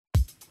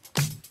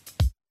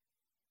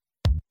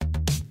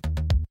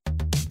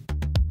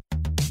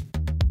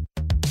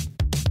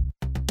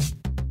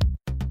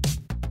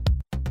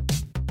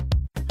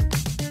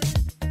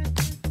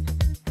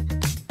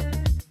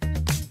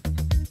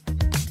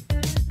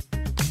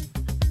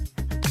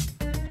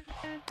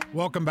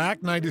Welcome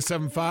back,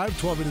 97.5,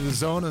 12 into the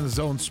Zone and the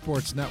Zone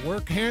Sports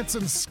Network.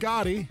 Hanson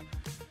Scotty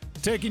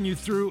taking you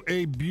through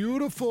a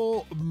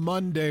beautiful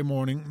Monday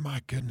morning.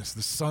 My goodness,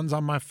 the sun's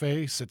on my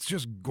face. It's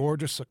just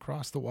gorgeous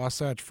across the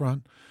Wasatch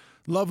Front.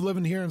 Love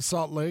living here in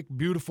Salt Lake.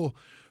 Beautiful,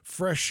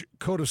 fresh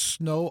coat of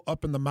snow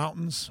up in the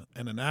mountains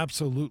and an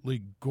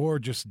absolutely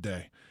gorgeous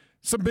day.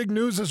 Some big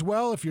news as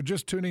well if you're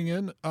just tuning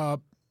in.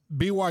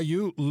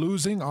 BYU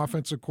losing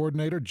offensive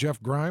coordinator Jeff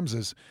Grimes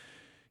as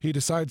he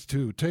decides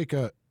to take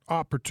a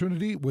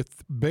opportunity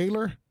with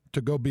Baylor to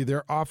go be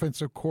their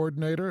offensive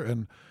coordinator,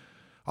 and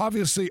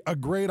obviously a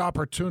great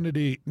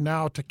opportunity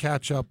now to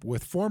catch up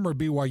with former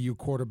BYU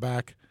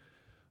quarterback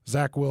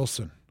Zach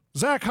Wilson.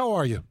 Zach, how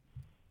are you?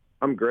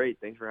 I'm great.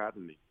 Thanks for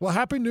having me. Well,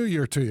 Happy New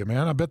Year to you,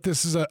 man. I bet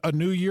this is a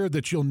new year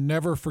that you'll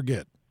never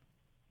forget.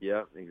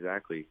 Yeah,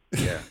 exactly.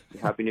 Yeah.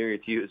 Happy New Year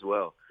to you as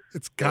well.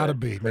 It's got to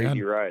be, man.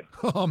 Crazy ride.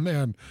 Oh,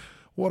 man.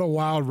 What a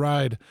wild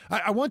ride.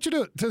 I want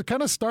you to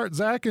kind of start,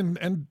 Zach,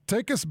 and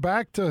take us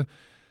back to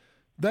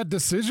that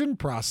decision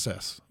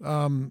process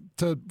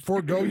to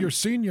forego your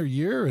senior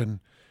year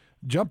and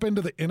jump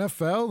into the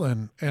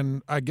NFL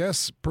and I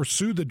guess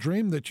pursue the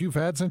dream that you've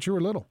had since you were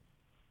little.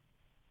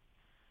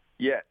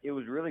 Yeah, it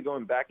was really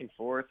going back and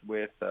forth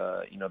with,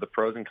 the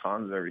pros and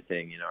cons of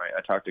everything.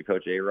 I talked to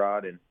Coach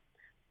A-Rod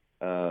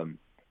and,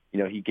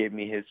 he gave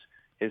me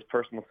his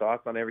personal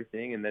thoughts on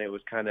everything. And then it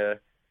was kind of,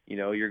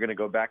 you're going to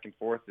go back and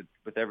forth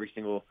with every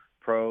single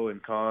pro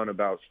and con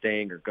about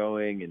staying or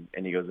going.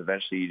 And he goes,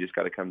 eventually you just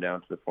got to come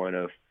down to the point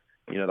of,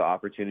 the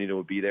opportunity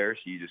will be there.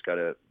 So you just got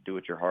to do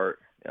what your heart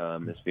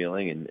is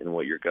feeling and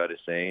what your gut is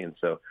saying. And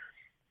so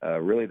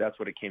really that's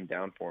what it came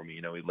down for me.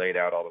 We laid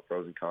out all the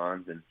pros and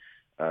cons and,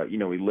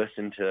 we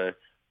listened to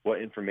what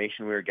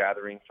information we were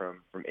gathering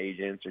from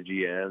agents or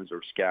GMs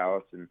or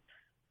scouts. And,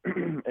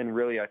 and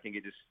really, I think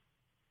it just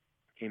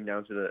came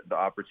down to the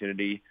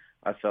opportunity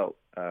I felt,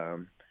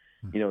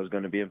 was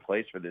going to be in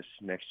place for this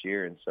next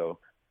year. And so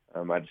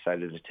I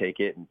decided to take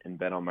it and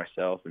bet on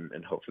myself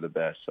and hope for the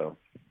best. So,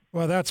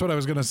 well, that's what I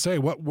was going to say.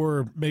 What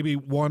were maybe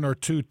one or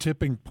two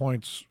tipping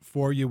points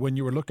for you when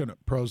you were looking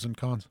at pros and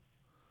cons?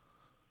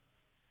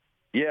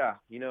 Yeah,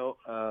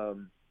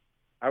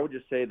 I would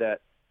just say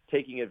that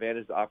taking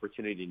advantage of the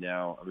opportunity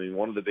now, I mean,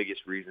 one of the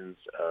biggest reasons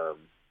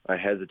I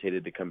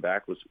hesitated to come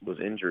back was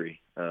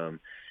injury.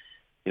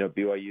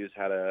 BYU's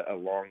had a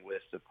long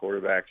list of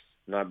quarterbacks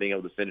not being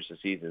able to finish the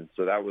season.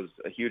 So that was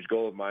a huge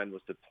goal of mine,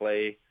 was to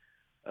play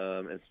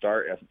and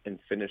start and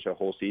finish a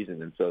whole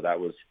season. And so that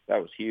was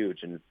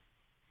huge. And,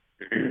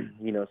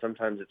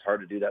 sometimes it's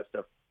hard to do that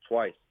stuff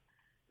twice.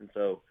 And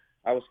so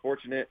I was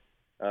fortunate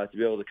to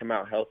be able to come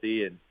out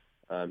healthy. And,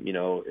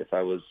 if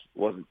I was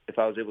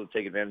able to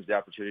take advantage of the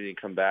opportunity and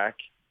come back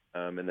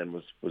and then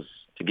was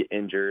to get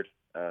injured,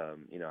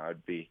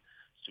 I'd be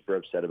super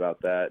upset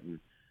about that. And,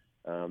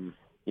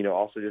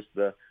 also just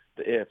the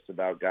ifs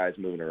about guys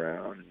moving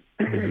around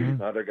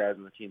and other guys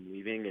on the team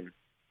leaving and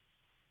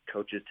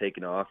coaches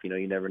taking off.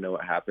 You never know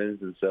what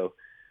happens. And so,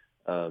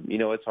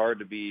 it's hard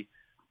to be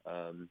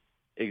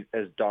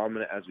as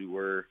dominant as we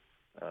were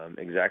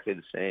exactly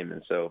the same.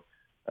 And so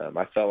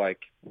I felt like,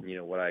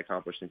 what I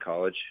accomplished in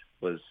college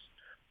was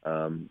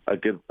a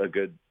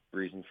good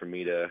reason for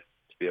me to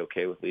be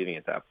okay with leaving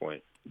at that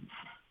point.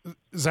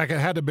 Zach, it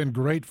had to have been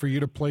great for you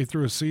to play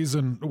through a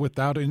season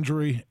without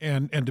injury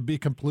and to be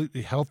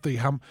completely healthy.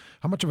 How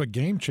much of a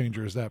game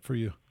changer is that for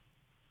you?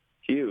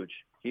 Huge.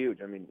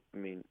 I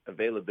mean,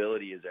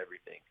 availability is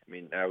everything. I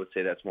mean, I would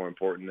say that's more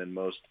important than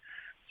most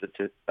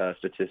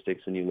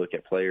statistics when you look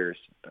at players.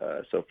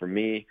 So for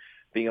me,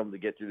 being able to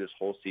get through this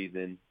whole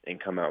season and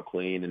come out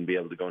clean and be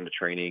able to go into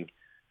training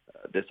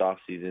this off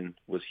season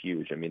was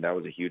huge. I mean, that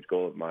was a huge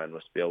goal of mine,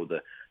 was to be able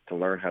to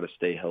learn how to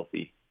stay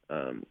healthy.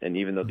 And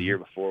even though the year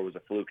before was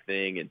a fluke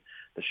thing and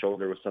the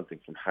shoulder was something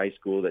from high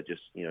school that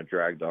just,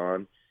 dragged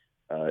on,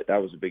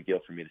 that was a big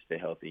deal for me to stay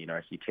healthy.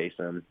 I see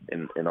Taysom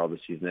and all the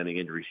season-ending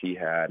injuries he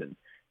had and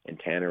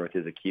Tanner with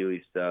his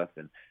Achilles stuff.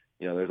 And,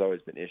 there's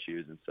always been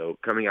issues. And so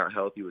coming out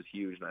healthy was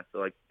huge. And I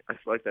feel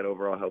like that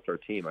overall helped our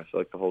team. I feel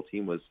like the whole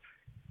team was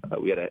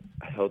we had a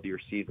healthier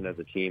season as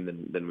a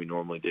team than we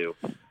normally do.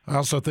 I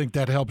also think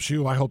that helps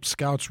you. I hope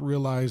scouts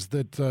realize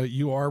that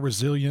you are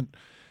resilient,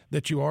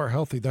 that you are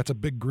healthy. That's a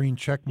big green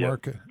check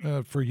mark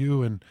for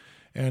you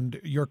and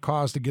your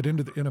cause to get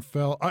into the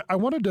NFL. I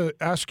wanted to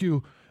ask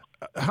you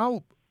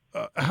how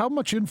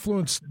much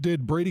influence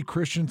did Brady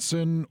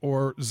Christensen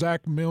or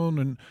Zach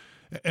Milne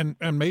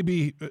and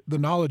maybe the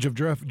knowledge of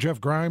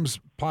Jeff Grimes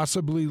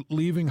possibly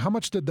leaving, how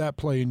much did that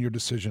play in your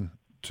decision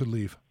to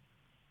leave?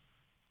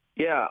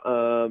 Yeah,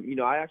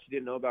 I actually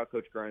didn't know about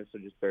Coach Grimes, so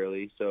just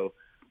barely. So,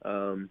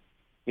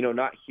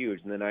 not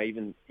huge. And then I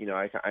even,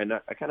 I kind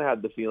of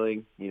had the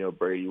feeling,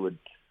 Brady would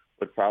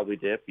probably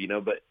dip,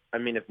 but I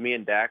mean, if me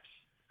and Dax,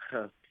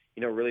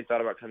 really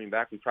thought about coming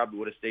back, we probably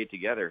would have stayed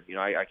together.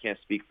 I can't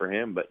speak for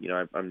him, but,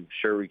 I'm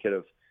sure we could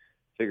have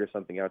figured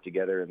something out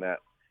together in that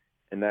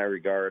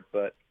regard.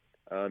 But,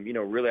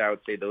 really I would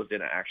say those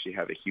didn't actually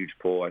have a huge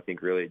pull. I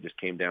think really it just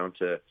came down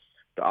to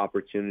the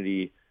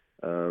opportunity,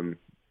 when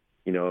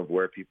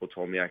where people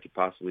told me I could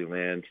possibly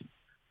land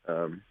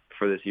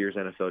for this year's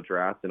NFL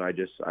draft, and I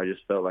just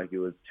felt like it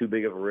was too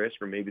big of a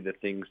risk, or maybe the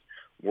things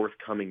worth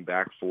coming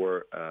back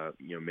for,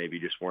 maybe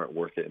just weren't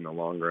worth it in the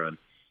long run.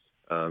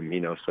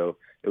 So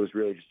it was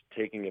really just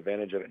taking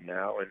advantage of it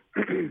now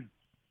and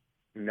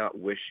not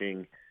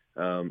wishing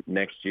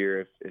next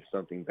year if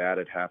something bad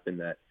had happened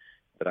that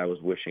I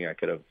was wishing I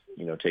could have,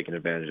 taken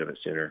advantage of it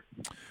sooner.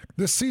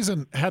 This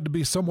season had to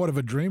be somewhat of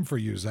a dream for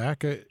you, Zach,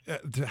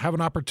 to have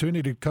an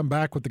opportunity to come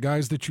back with the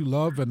guys that you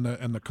love and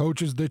the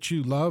coaches that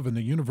you love and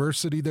the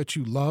university that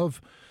you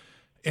love,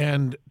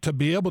 and to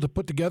be able to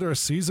put together a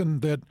season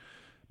that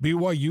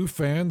BYU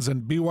fans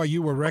and BYU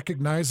were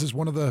recognized as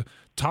one of the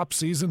top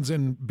seasons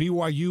in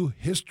BYU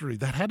history.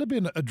 That had to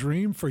be a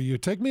dream for you.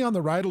 Take me on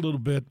the ride a little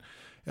bit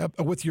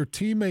with your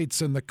teammates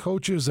and the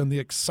coaches and the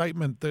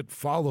excitement that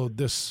followed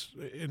this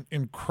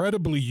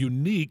incredibly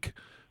unique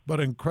but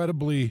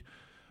incredibly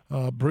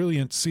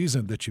brilliant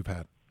season that you've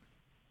had.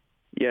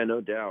 Yeah, no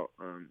doubt.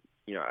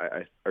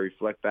 I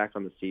reflect back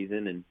on the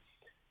season and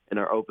in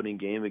our opening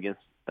game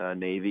against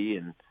Navy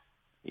and,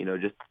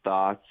 just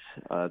thoughts,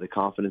 the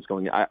confidence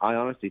going. I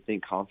honestly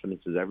think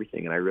confidence is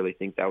everything, and I really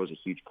think that was a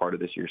huge part of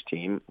this year's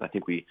team. I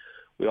think we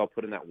all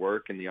put in that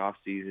work in the off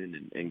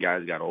season, and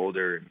guys got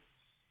older, and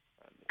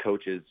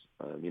coaches,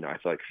 I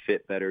feel like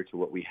fit better to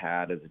what we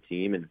had as a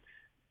team, and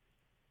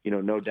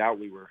no doubt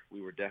we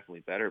were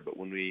definitely better. But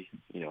when we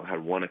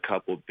had won a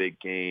couple big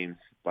games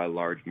by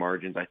large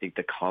margins, I think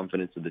the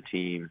confidence of the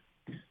team,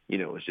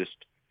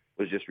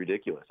 was just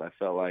ridiculous. I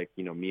felt like,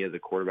 me as a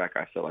quarterback,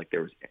 I felt like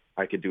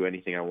I could do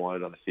anything I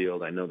wanted on the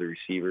field. I know the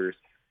receivers,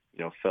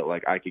 felt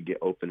like I could get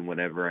open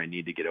whenever I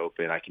need to get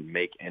open. I can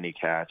make any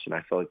catch. And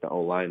I felt like the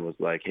O-line was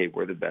like, hey,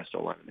 we're the best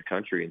O-line in the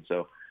country. And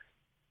so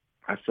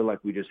I feel like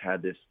we just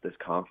had this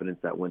confidence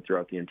that went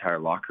throughout the entire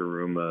locker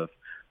room of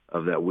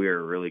that we're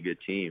a really good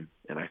team.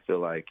 And I feel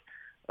like,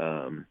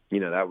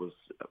 that was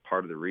a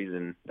part of the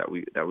reason that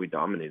we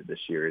dominated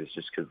this year, is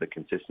just because the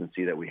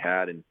consistency that we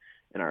had and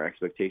our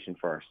expectation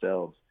for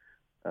ourselves.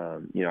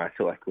 I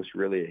feel like was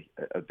really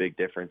a big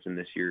difference in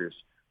this year's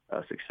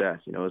success.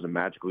 It was a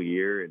magical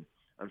year, and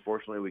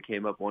unfortunately we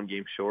came up one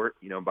game short,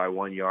 by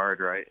 1 yard,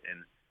 right?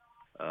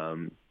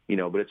 And,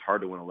 but it's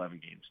hard to win 11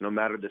 games, no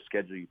matter the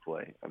schedule you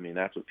play. I mean,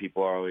 that's what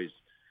people are always,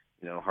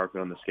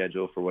 harping on the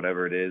schedule for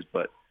whatever it is,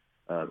 but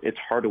it's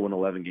hard to win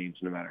 11 games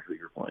no matter who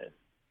you're playing.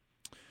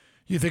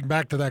 You think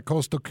back to that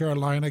Coastal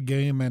Carolina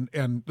game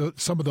and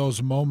some of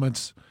those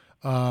moments,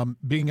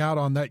 being out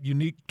on that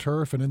unique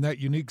turf and in that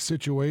unique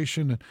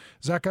situation.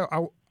 Zach,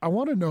 I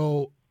want to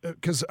know,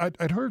 because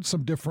I'd heard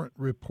some different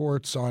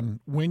reports on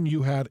when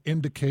you had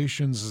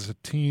indications as a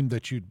team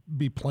that you'd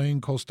be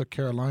playing Coastal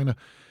Carolina.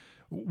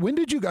 When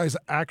did you guys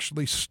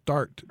actually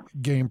start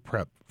game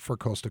prep for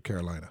Coastal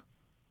Carolina?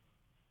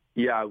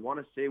 Yeah, I want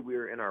to say we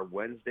were in our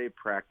Wednesday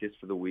practice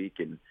for the week,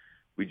 and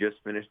we just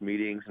finished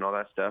meetings and all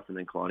that stuff, and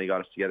then Kalani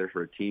got us together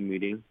for a team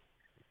meeting,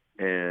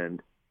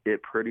 and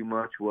it pretty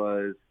much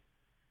was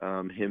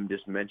him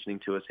just mentioning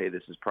to us, hey,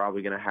 this is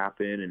probably going to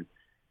happen,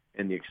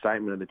 and the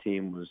excitement of the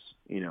team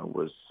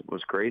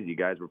was crazy.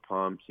 Guys were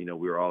pumped. We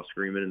were all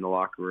screaming in the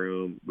locker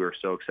room. We were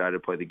so excited to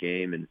play the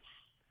game, and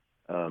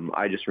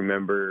I just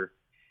remember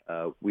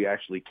we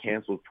actually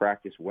canceled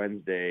practice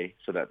Wednesday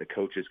so that the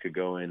coaches could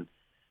go in,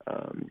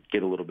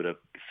 get a little bit of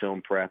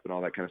film prep and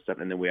all that kind of stuff,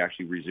 and then we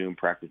actually resumed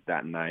practice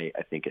that night.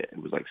 I think it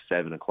was like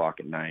 7 o'clock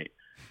at night.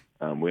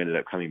 We ended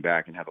up coming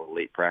back and had a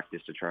late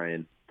practice to try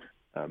and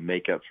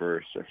make up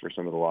for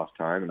some of the lost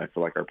time, and I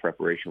feel like our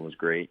preparation was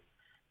great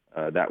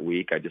that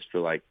week. I just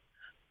feel like,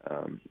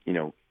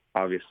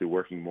 obviously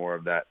working more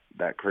of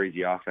that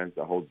crazy offense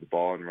that holds the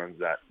ball and runs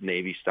that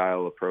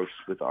Navy-style approach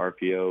with the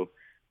RPO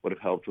would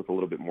have helped with a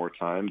little bit more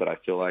time, but I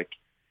feel like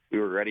we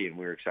were ready and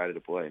we were excited to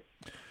play.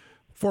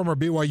 Former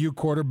BYU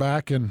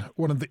quarterback and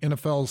one of the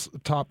NFL's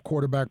top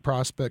quarterback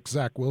prospects,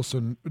 Zach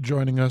Wilson,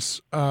 joining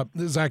us.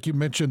 Zach, you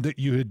mentioned that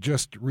you had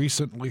just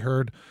recently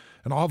heard,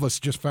 and all of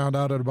us just found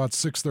out at about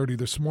 6:30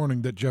 this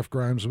morning, that Jeff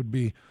Grimes would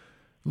be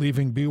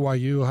leaving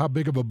BYU. How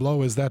big of a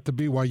blow is that to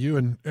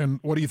BYU, and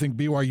what do you think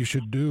BYU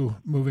should do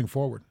moving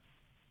forward?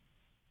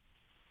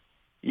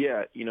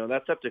 Yeah,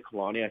 that's up to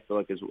Kalani, I feel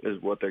like, is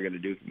what they're going to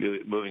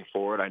do moving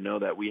forward. I know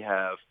that we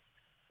have,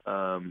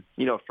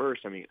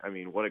 first, I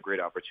mean, what a great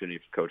opportunity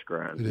for Coach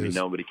Grimes. I mean,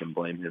 nobody can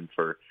blame him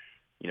for,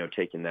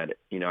 taking that.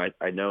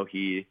 I know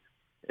he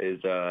is,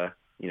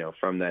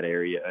 from that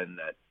area, and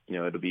that,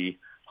 it'll be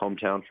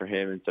hometown for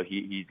him, and so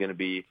he's going to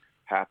be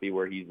happy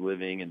where he's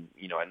living. And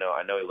I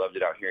know he loved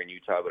it out here in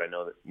Utah, but I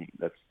know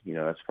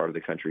that's part of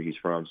the country he's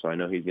from, so I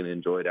know he's going to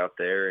enjoy it out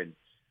there. And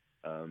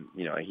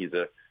he's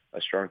a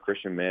strong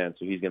Christian man,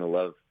 so he's going to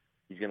love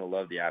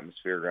the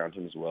atmosphere around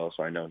him as well.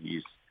 So I know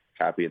he's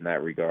happy in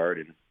that regard.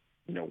 And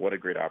what a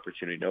great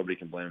opportunity. Nobody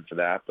can blame him for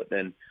that. But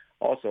then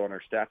also on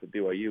our staff at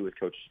BYU with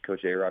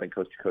Coach A-Rod and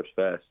Coach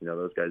Fest,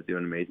 those guys do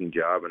an amazing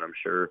job, and I'm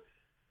sure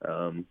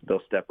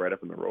they'll step right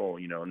up in the role,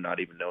 not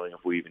even knowing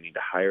if we even need to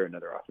hire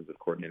another offensive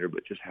coordinator,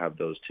 but just have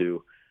those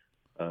two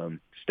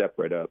step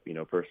right up.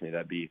 Personally,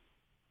 that'd be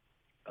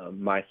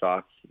my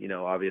thoughts.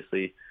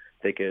 Obviously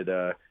they could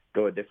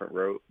go a different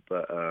route.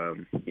 But,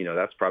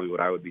 that's probably what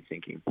I would be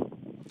thinking.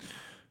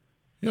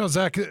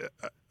 Zach,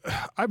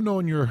 I've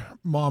known your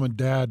mom and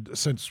dad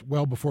since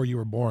well before you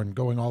were born,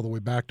 going all the way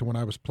back to when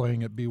I was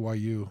playing at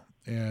BYU.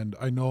 And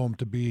I know them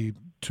to be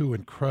two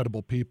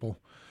incredible people.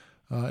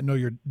 I know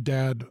your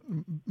dad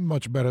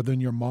much better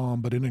than your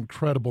mom, but an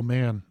incredible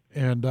man.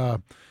 And,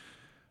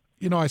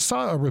 I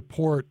saw a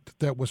report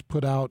that was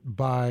put out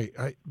by,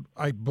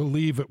 I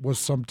believe it was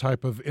some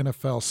type of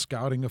NFL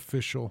scouting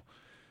official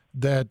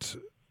that,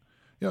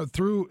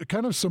 through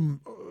kind of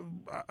some,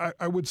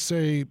 I would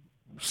say,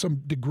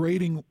 some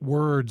degrading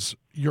words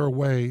your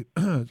way.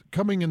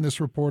 Coming in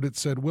this report, it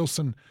said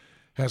Wilson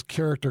has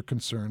character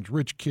concerns,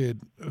 rich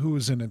kid who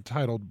is an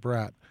entitled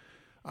brat.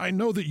 I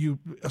know that you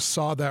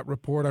saw that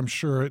report. I'm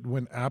sure it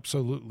went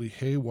absolutely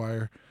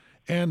haywire.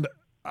 And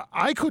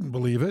I couldn't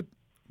believe it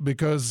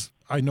because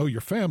I know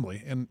your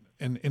family, and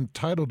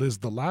entitled is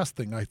the last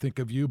thing I think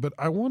of you. But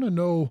I want to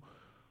know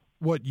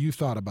what you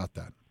thought about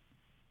that.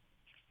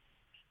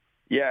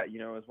 Yeah, it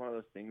was one of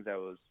those things that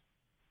was,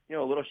 a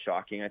little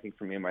shocking, I think,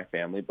 for me and my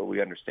family, but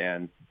we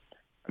understand.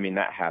 I mean,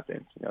 that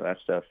happens. That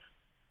stuff,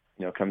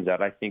 comes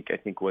out. I think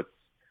what's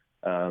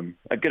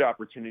a good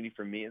opportunity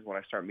for me is when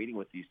I start meeting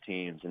with these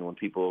teams and when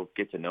people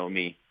get to know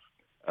me,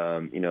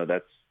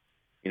 that's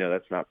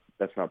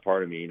not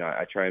part of me.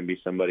 I try and be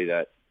somebody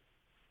that,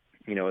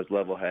 is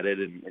level-headed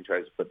and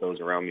tries to put those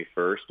around me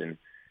first. And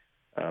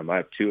I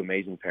have two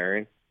amazing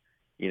parents,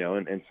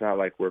 and it's not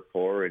like we're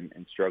poor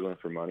and struggling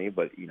for money,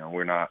 but,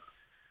 we're not,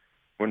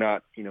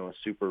 a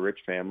super rich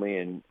family.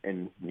 And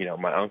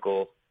my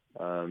uncle,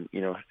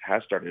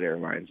 has started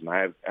airlines, and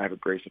I have a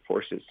great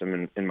support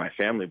system in my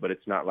family, but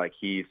it's not like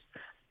he's,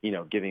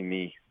 giving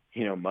me,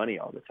 money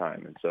all the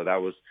time. And so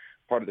that was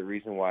part of the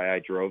reason why I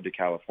drove to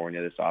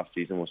California this off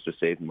season, was to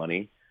save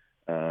money.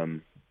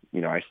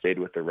 I stayed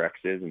with the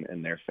Rexes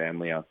and their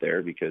family out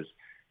there because,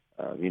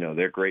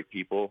 they're great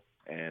people,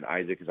 and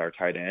Isaac is our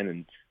tight end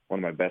and one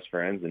of my best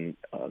friends, and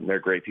they're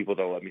great people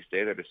that let me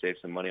stay there to save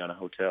some money on a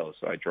hotel.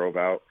 So I drove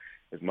out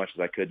as much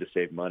as I could to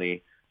save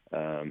money.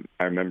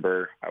 I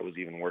remember I was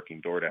even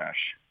working DoorDash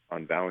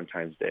on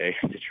Valentine's Day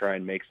to try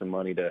and make some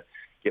money to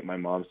get my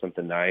mom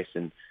something nice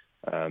and,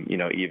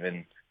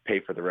 even pay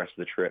for the rest of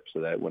the trip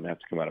so that it wouldn't have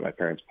to come out of my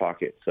parents'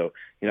 pocket. So,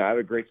 I have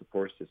a great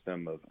support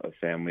system of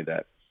family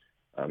that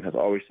has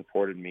always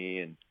supported me.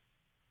 And,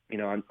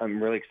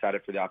 I'm really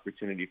excited for the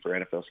opportunity for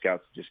NFL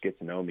scouts to just get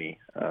to know me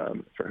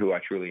for who I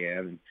truly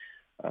am.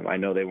 And I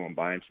know they won't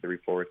buy into the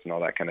reports and all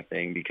that kind of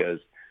thing because,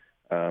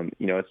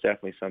 it's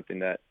definitely something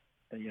that,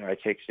 I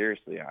take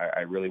seriously.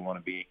 I really want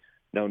to be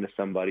known as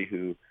somebody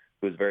who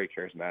is very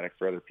charismatic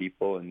for other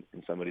people and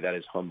somebody that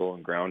is humble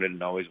and grounded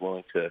and always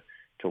willing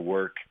to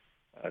work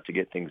to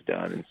get things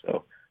done. And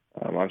so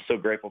I'm so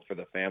grateful for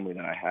the family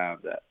that I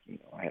have that,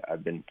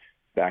 I've been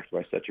backed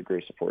by such a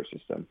great support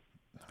system.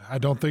 I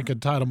don't think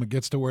entitlement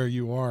gets to where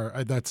you are.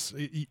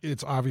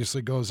 It's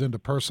obviously goes into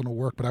personal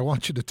work, but I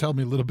want you to tell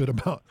me a little bit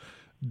about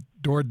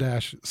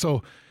DoorDash.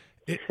 So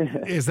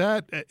is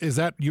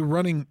that you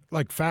running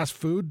like fast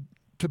food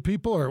to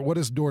people, or what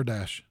is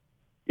DoorDash?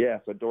 Yeah,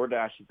 so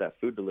DoorDash is that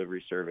food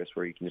delivery service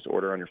where you can just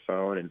order on your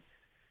phone.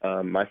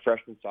 And my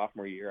freshman,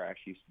 sophomore year, I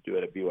actually used to do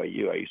it at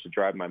BYU. I used to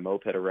drive my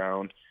moped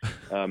around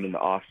in the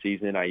off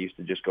season. I used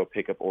to just go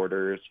pick up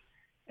orders,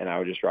 and I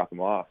would just drop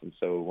them off. And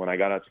so when I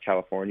got out to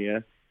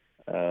California,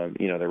 the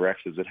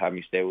Rexes would have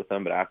me stay with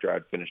them. But after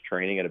I'd finished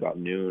training at about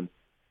noon,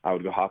 I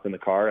would go hop in the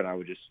car, and I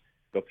would just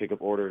go pick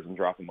up orders and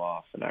drop them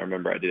off. And I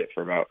remember I did it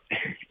for about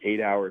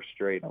 8 hours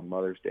straight on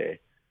Mother's Day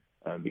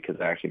because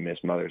I actually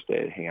missed Mother's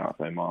Day to hang out with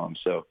my mom.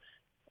 So,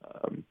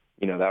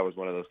 that was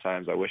one of those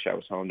times I wish I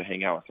was home to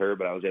hang out with her,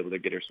 but I was able to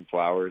get her some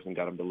flowers and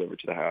got them delivered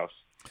to the house.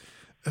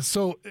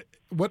 So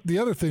what the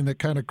other thing that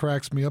kind of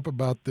cracks me up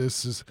about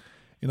this is,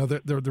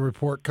 the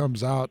report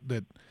comes out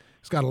that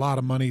he's got a lot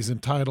of money, he's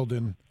entitled,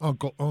 and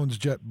Uncle owns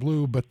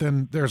JetBlue, but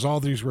then there's all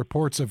these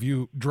reports of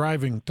you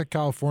driving to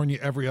California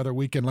every other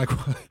weekend. Like,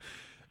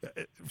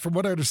 from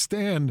what I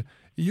understand,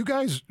 you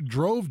guys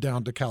drove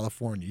down to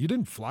California. You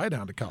didn't fly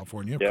down to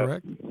California, Yep.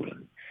 Correct?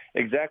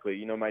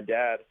 Exactly. My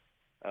dad,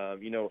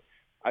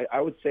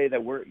 I would say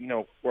that we're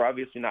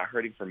obviously not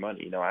hurting for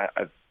money.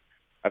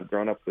 I've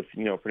grown up with,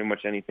 pretty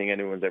much anything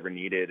anyone's ever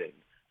needed.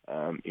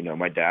 And,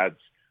 my dad's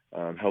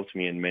helped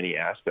me in many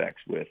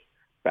aspects with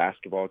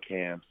basketball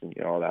camps and,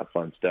 all that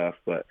fun stuff.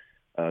 But,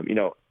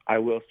 I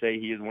will say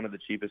he is one of the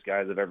cheapest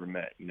guys I've ever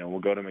met. We'll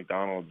go to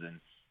McDonald's and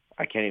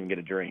I can't even get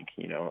a drink,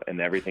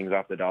 and everything's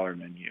off the dollar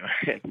menu.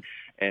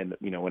 and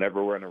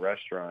whenever we're in a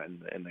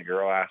restaurant and the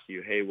girl asks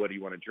you, hey, what do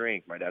you want to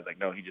drink? My dad's like,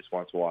 no, he just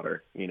wants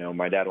water.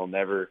 My dad will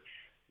never,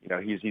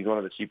 he's one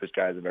of the cheapest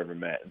guys I've ever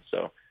met. And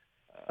so,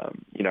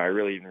 I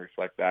really even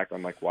reflect back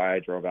on like why I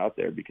drove out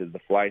there, because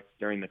the flights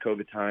during the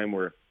COVID time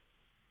were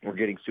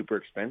getting super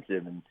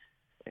expensive.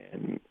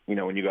 And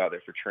when you go out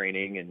there for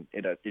training, and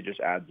it just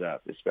adds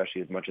up,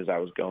 especially as much as I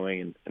was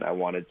going, and I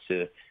wanted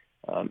to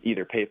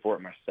either pay for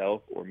it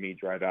myself or me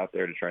drive out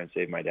there to try and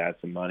save my dad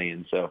some money.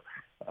 And so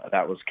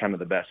that was kind of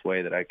the best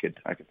way that I could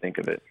think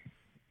of it.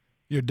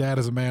 Your dad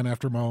is a man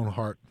after my own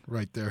heart,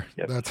 right there.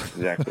 Yep, that's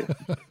exactly.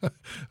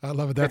 I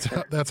love it.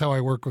 That's how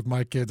I work with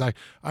my kids.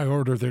 I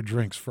order their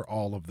drinks for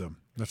all of them.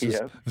 This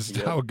is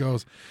how it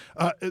goes.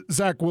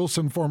 Zach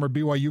Wilson, former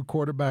BYU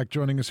quarterback,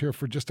 joining us here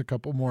for just a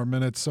couple more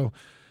minutes. So,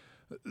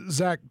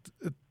 Zach,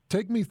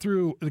 take me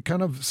through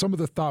kind of some of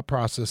the thought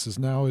processes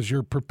now as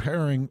you're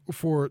preparing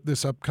for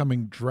this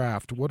upcoming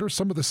draft. What are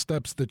some of the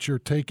steps that you're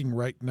taking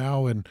right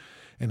now, and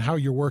how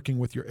you're working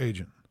with your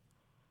agent?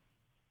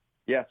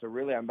 Yeah, so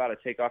really I'm about to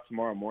take off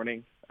tomorrow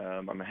morning.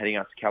 I'm heading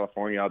out to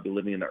California. I'll be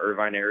living in the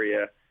Irvine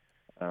area.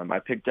 I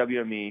picked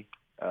WME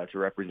to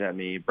represent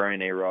me, Brian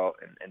Aralt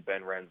and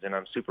Ben Renzen.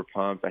 I'm super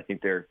pumped. I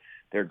think they're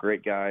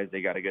great guys.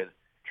 They got a good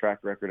track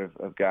record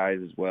of guys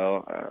as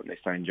well. They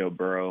signed Joe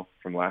Burrow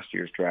from last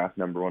year's draft,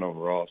 number 1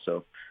 overall.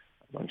 So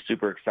I'm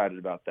super excited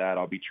about that.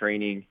 I'll be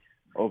training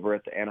over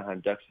at the Anaheim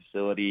Ducks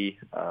facility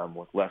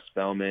with Les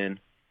Spellman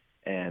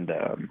and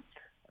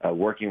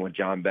working with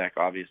John Beck.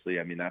 Obviously,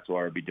 I mean, that's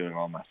where I'll be doing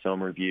all my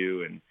film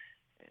review and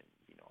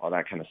all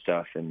that kind of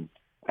stuff, and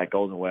at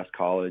Golden West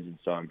College. And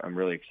so I'm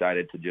really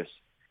excited to just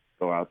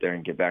go out there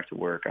and get back to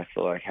work. I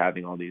feel like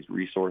having all these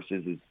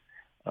resources is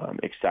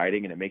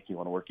exciting, and it makes me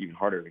want to work even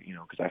harder,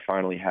 because I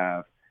finally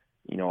have,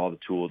 all the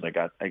tools. I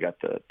got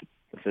the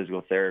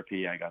physical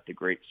therapy. I got the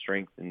great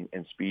strength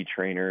and speed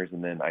trainers.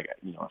 And then I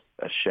got,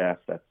 a chef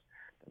that's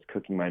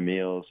cooking my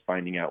meals,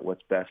 finding out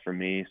what's best for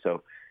me.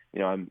 So,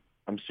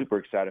 I'm super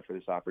excited for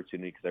this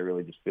opportunity because I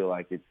really just feel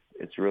like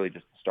it's really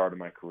just the start of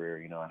my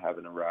career. I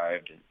haven't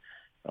arrived, and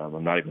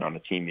I'm not even on a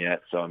team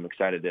yet. So I'm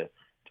excited to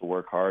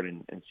work hard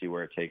and see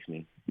where it takes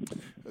me.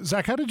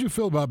 Zach, how did you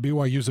feel about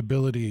BYU's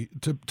ability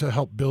to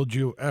help build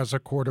you as a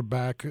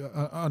quarterback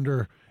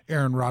under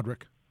Aaron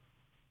Roderick?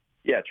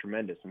 Yeah,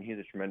 tremendous. I mean, he's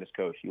a tremendous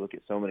coach. You look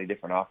at so many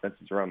different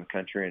offenses around the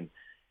country, and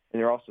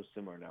they're also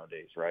similar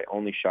nowadays, right?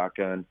 Only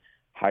shotgun,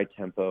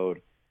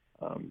 high-tempoed,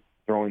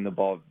 throwing the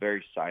ball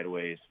very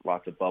sideways,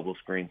 lots of bubble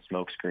screens,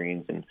 smoke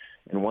screens. And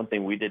one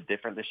thing we did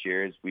different this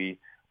year is we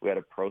had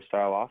a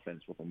pro-style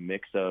offense with a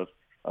mix of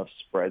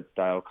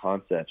spread-style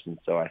concepts. And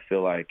so I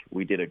feel like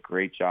we did a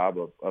great job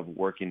of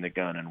working the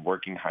gun and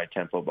working high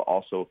tempo, but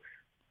also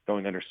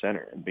going under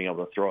center and being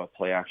able to throw a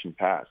play-action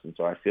pass. And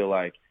so I feel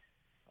like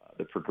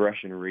the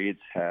progression reads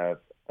have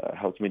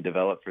helped me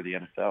develop for the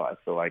NFL. I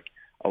feel like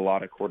a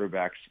lot of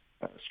quarterbacks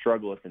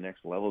struggle at the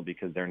next level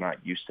because they're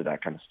not used to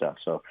that kind of stuff.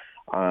 So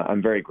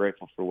I'm very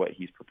grateful for what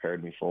he's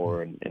prepared me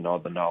for and all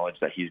the knowledge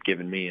that he's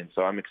given me. And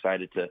so I'm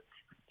excited to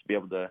be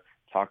able to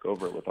talk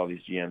over it with all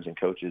these GMs and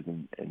coaches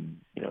and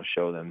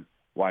show them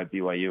why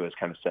BYU has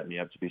kind of set me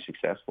up to be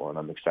successful, and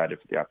I'm excited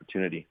for the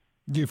opportunity.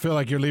 Do you feel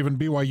like you're leaving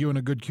BYU in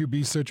a good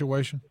QB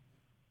situation?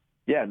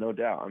 Yeah, no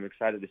doubt. I'm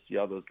excited to see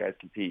all those guys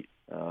compete.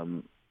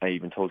 I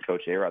even told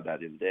Coach A-Rod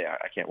that the other day.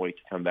 I can't wait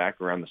to come back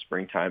around the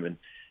springtime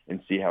and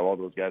see how all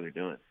those guys are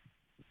doing.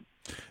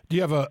 Do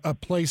you have a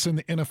place in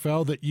the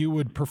NFL that you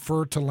would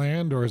prefer to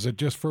land, or is it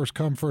just first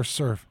come, first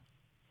serve?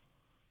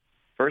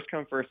 First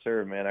come, first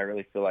serve, man. I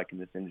really feel like in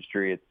this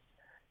industry, it's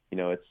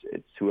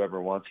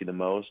whoever wants you the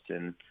most,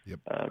 and yep.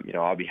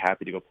 I'll be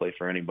happy to go play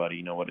for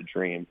anybody. What a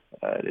dream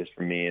it is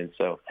for me, and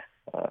so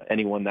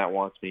anyone that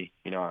wants me,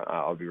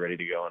 I'll be ready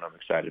to go, and I'm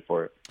excited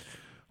for it.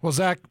 Well,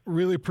 Zach,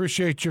 really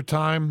appreciate your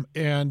time,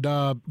 and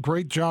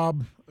great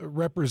job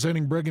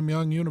representing Brigham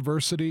Young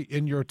University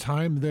in your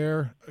time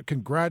there.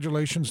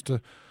 Congratulations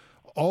to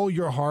all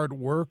your hard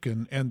work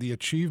and the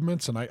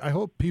achievements, and I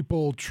hope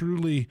people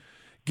truly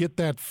get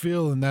that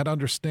feel and that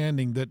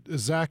understanding that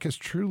Zach has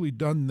truly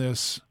done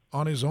this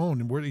on his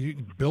own, and where he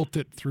built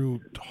it through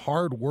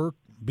hard work,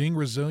 being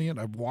resilient.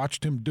 I've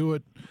watched him do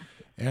it,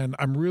 and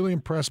I'm really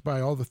impressed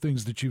by all the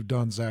things that you've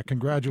done, Zach.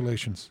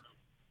 Congratulations.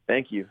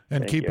 Thank you.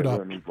 And keep it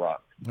up. Means a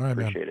lot. All right,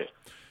 Appreciate man. it.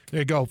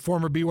 There you go.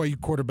 Former BYU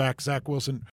quarterback Zach Wilson.